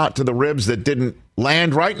shot to the ribs that didn't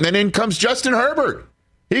land right, and then in comes Justin Herbert.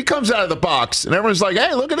 He comes out of the box, and everyone's like,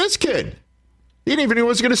 hey, look at this kid. He didn't even know he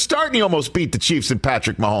was going to start, and he almost beat the Chiefs and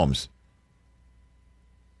Patrick Mahomes.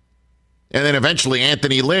 And then eventually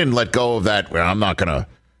Anthony Lynn let go of that. Well, I'm not going to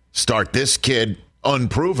start this kid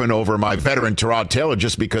unproven over my veteran Tyrod Taylor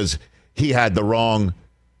just because he had the wrong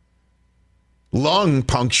lung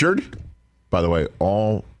punctured. By the way,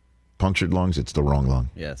 all punctured lungs, it's the wrong lung.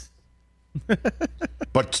 Yes.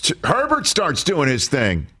 But Herbert starts doing his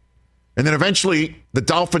thing. And then eventually the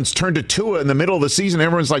Dolphins turn to Tua in the middle of the season.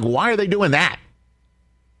 Everyone's like, why are they doing that?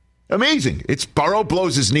 Amazing. It's Burrow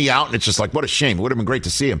blows his knee out, and it's just like, what a shame. It would have been great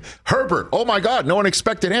to see him. Herbert, oh my God, no one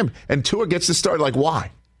expected him. And Tua gets to start. Like,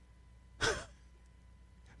 why?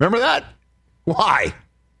 Remember that? Why?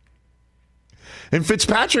 And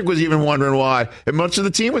Fitzpatrick was even wondering why. And much of the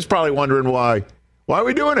team was probably wondering why. Why are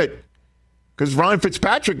we doing it? Because Ryan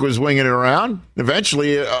Fitzpatrick was winging it around.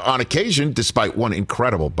 Eventually, on occasion, despite one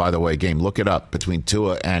incredible, by the way, game, look it up, between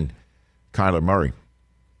Tua and Kyler Murray.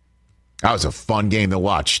 That was a fun game to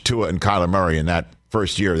watch, Tua and Kyler Murray in that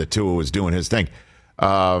first year that Tua was doing his thing.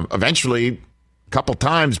 Eventually, a couple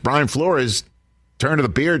times, Brian Flores turned to the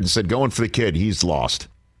beard and said, going for the kid, he's lost.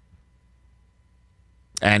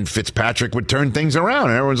 And Fitzpatrick would turn things around.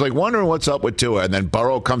 And everyone's like wondering what's up with Tua. And then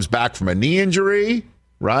Burrow comes back from a knee injury,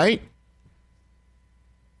 right?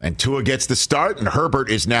 And Tua gets the start. And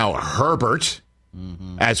Herbert is now Herbert,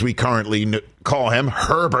 as we currently call him,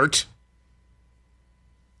 Herbert.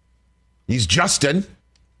 He's Justin.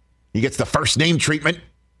 He gets the first name treatment.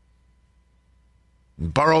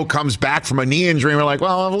 And Burrow comes back from a knee injury. And we're like,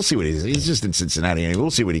 well, we'll see what he's just in Cincinnati. And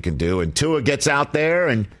we'll see what he can do. And Tua gets out there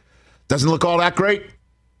and doesn't look all that great.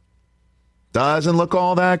 Doesn't look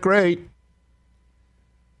all that great.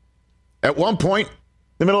 At one point, in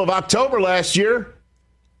the middle of October last year,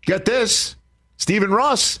 get this, Stephen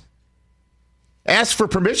Ross asked for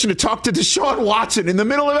permission to talk to Deshaun Watson in the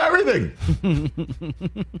middle of everything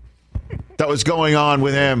that was going on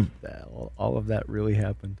with him. All of that really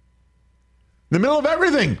happened. In the middle of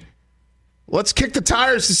everything. Let's kick the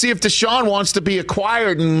tires to see if Deshaun wants to be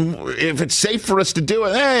acquired and if it's safe for us to do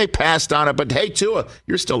it. Hey, passed on it, but hey, Tua,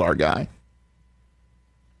 you're still our guy.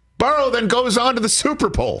 Burrow then goes on to the Super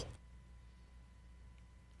Bowl.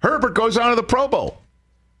 Herbert goes on to the Pro Bowl.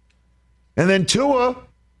 And then Tua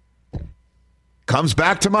comes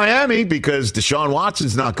back to Miami because Deshaun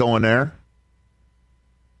Watson's not going there.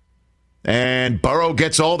 And Burrow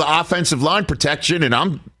gets all the offensive line protection, and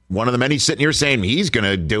I'm one of the many sitting here saying he's going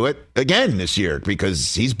to do it again this year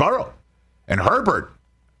because he's Burrow. And Herbert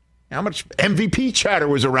How much MVP chatter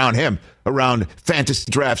was around him around fantasy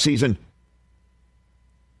draft season?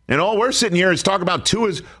 And all we're sitting here is talking about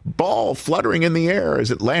Tua's ball fluttering in the air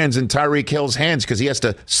as it lands in Tyreek Hill's hands because he has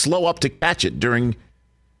to slow up to catch it during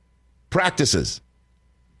practices.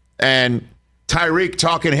 And Tyreek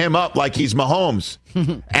talking him up like he's Mahomes.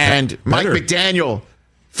 And Mike McDaniel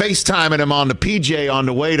FaceTiming him on the PJ on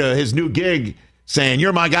the way to his new gig saying,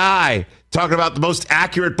 "You're my guy." Talking about the most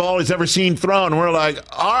accurate ball he's ever seen thrown. And we're like,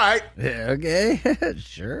 all right. Yeah, okay,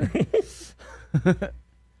 sure.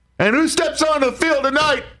 And who steps onto the field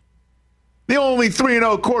tonight? The only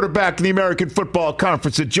 3-0 quarterback in the American Football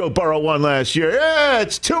Conference that Joe Burrow won last year. Yeah,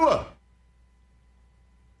 it's Tua.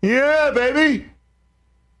 Yeah, baby.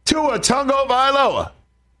 Tua Tagovailoa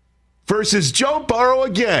versus Joe Burrow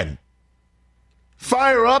again.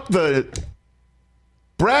 Fire up the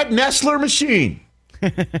Brad Nessler machine.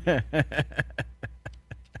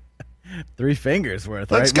 3 fingers worth.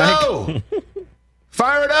 Let's right, go.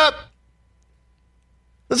 Fire it up.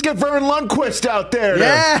 Let's get Vern Lundquist out there to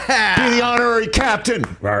be the honorary captain.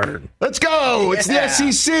 Vern. Let's go. It's the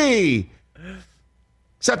SEC.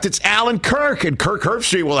 Except it's Alan Kirk, and Kirk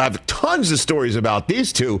Herbstreit will have tons of stories about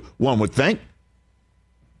these two, one would think.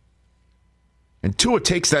 And Tua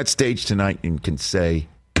takes that stage tonight and can say,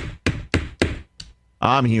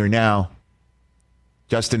 I'm here now.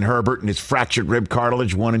 Justin Herbert and his fractured rib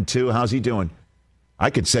cartilage, 1-2. How's he doing? I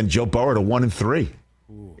could send Joe Burrow to 1-3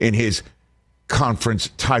 in his conference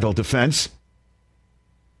title defense.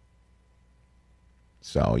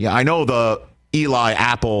 So, yeah, I know the Eli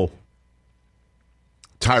Apple,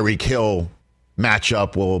 Tyreek Hill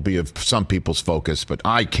matchup will be of some people's focus, but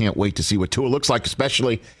I can't wait to see what Tua looks like,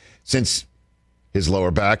 especially since his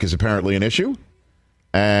lower back is apparently an issue.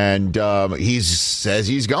 And he says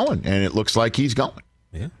he's going, and it looks like he's going.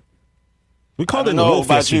 Yeah. We called him the Wolf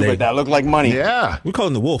yesterday. But that looked like money. Yeah. We called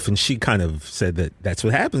him the Wolf, and she kind of said that that's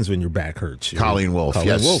what happens when your back hurts. Colleen Wolf,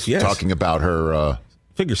 yes. Talking about her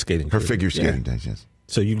figure skating. Her figure skating days, yes.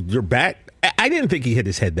 So your back, I didn't think he hit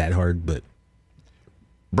his head that hard, but.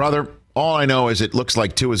 Brother, all I know is it looks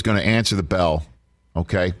like Tua's going to answer the bell,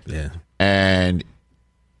 okay? Yeah. And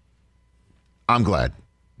I'm glad,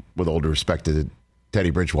 with all due respect to Teddy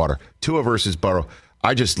Bridgewater. Tua versus Burrow.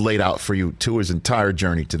 I just laid out for you Tua's entire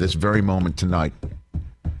journey to this very moment tonight.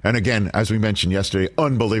 And again, as we mentioned yesterday,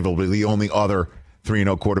 unbelievably, the only other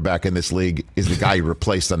 3-0 quarterback in this league is the guy you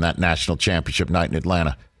replaced on that national championship night in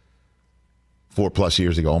Atlanta 4+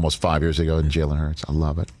 years ago, almost 5 years ago, in Jalen Hurts. I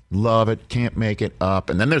love it. Love it. Can't make it up.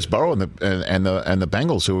 And then there's Burrow and the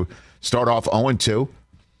Bengals, who start off 0-2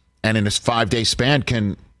 and in this 5-day span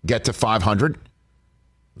can get to 500.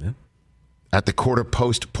 Yeah. At the quarter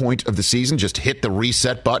post point of the season, just hit the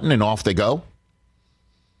reset button and off they go.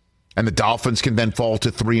 And the Dolphins can then fall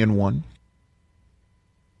to 3-1.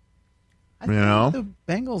 I think the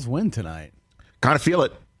Bengals win tonight. Kind of feel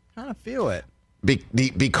it.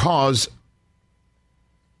 Because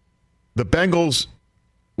the Bengals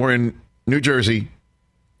were in New Jersey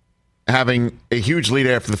having a huge lead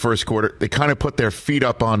after the first quarter. They kind of put their feet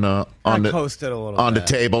up on the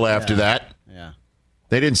table after that. Yeah.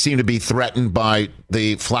 They didn't seem to be threatened by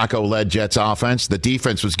the Flacco-led Jets offense. The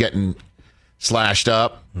defense was getting slashed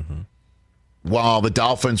up while the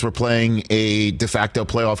Dolphins were playing a de facto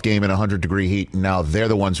playoff game in 100-degree heat. And now they're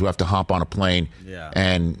the ones who have to hop on a plane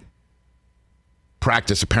and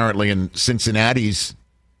practice apparently in Cincinnati's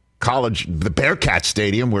college, the Bearcat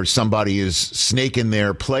Stadium, where somebody is snaking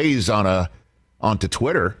their plays onto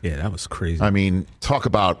Twitter. Yeah, that was crazy. I mean, talk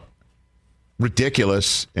about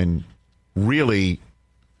ridiculous and really...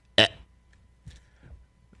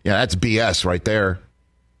 Yeah, that's BS right there.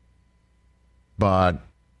 But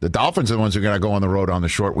the Dolphins are the ones who are going to go on the road on the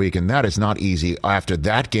short week, and that is not easy. After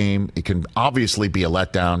that game, it can obviously be a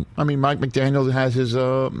letdown. I mean, Mike McDaniel has his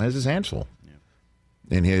hands full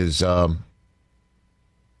in his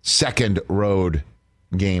second road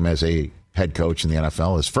game as a head coach in the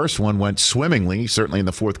NFL. His first one went swimmingly, certainly in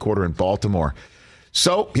the fourth quarter in Baltimore.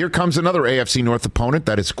 So here comes another AFC North opponent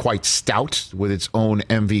that is quite stout with its own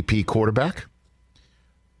MVP quarterback.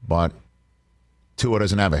 But Tua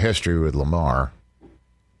doesn't have a history with Lamar.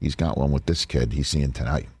 He's got one with this kid he's seeing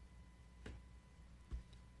tonight.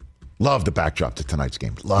 Love the backdrop to tonight's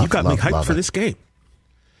game. You got me hyped for this game.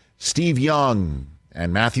 Steve Young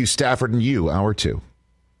and Matthew Stafford and you, hour 2.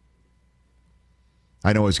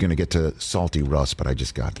 I know I was going to get to Salty Russ, but I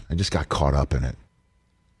just got caught up in it.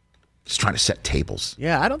 Just trying to set tables.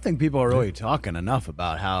 Yeah, I don't think people are really talking enough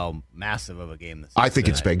about how massive of a game this is. I think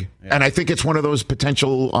it's big. Yeah. And I think it's one of those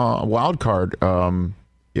potential wild card,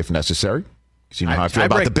 if necessary. Because you know how I feel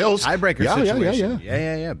about the Bills. Tiebreaker situation.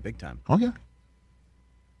 Yeah, big time. Oh, yeah.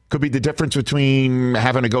 Could be the difference between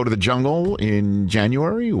having to go to the jungle in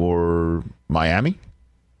January or Miami.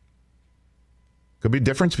 Could be a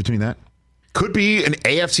difference between that. Could be an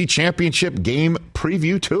AFC Championship game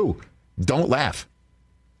preview, too. Don't laugh.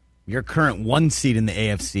 Your current 1 seed in the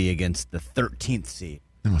AFC against the 13th seed.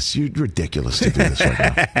 No, it's ridiculous to do this right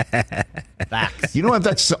now. Facts. You know what?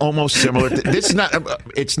 That's almost similar. This is not.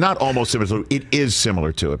 It's not almost similar. It is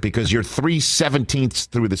similar to it because you're 3/17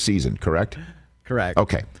 through the season. Correct. Correct.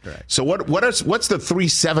 Okay. Correct. So what's the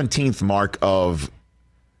 3/17 mark of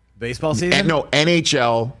baseball season? No,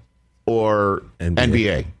 NHL or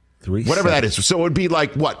NBA. Whatever that is. So it would be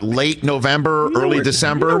like what? Late November, early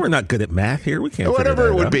December. We're not good at math here. We can't. Whatever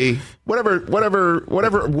it would out. be.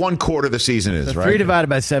 Whatever 1 quarter of the season is. So right. 3 divided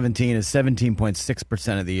by 17 is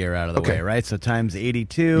 17.6% of the year out of the way, right? So times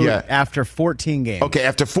 82 after 14 games. Okay,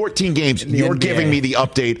 after 14 games, you're NBA. giving me the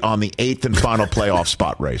update on the 8th and final playoff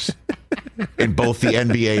spot race in both the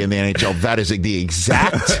NBA and the NHL. That is the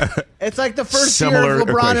exact. It's like the first similar year of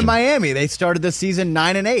LeBron equation. in Miami. They started the season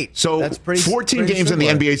 9-8. So that's pretty 14 pretty games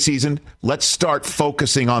similar. in the NBA season. Let's start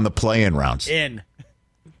focusing on the play-in rounds.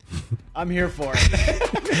 I'm here for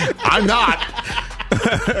it. I'm not.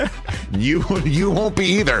 You won't be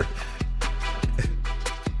either.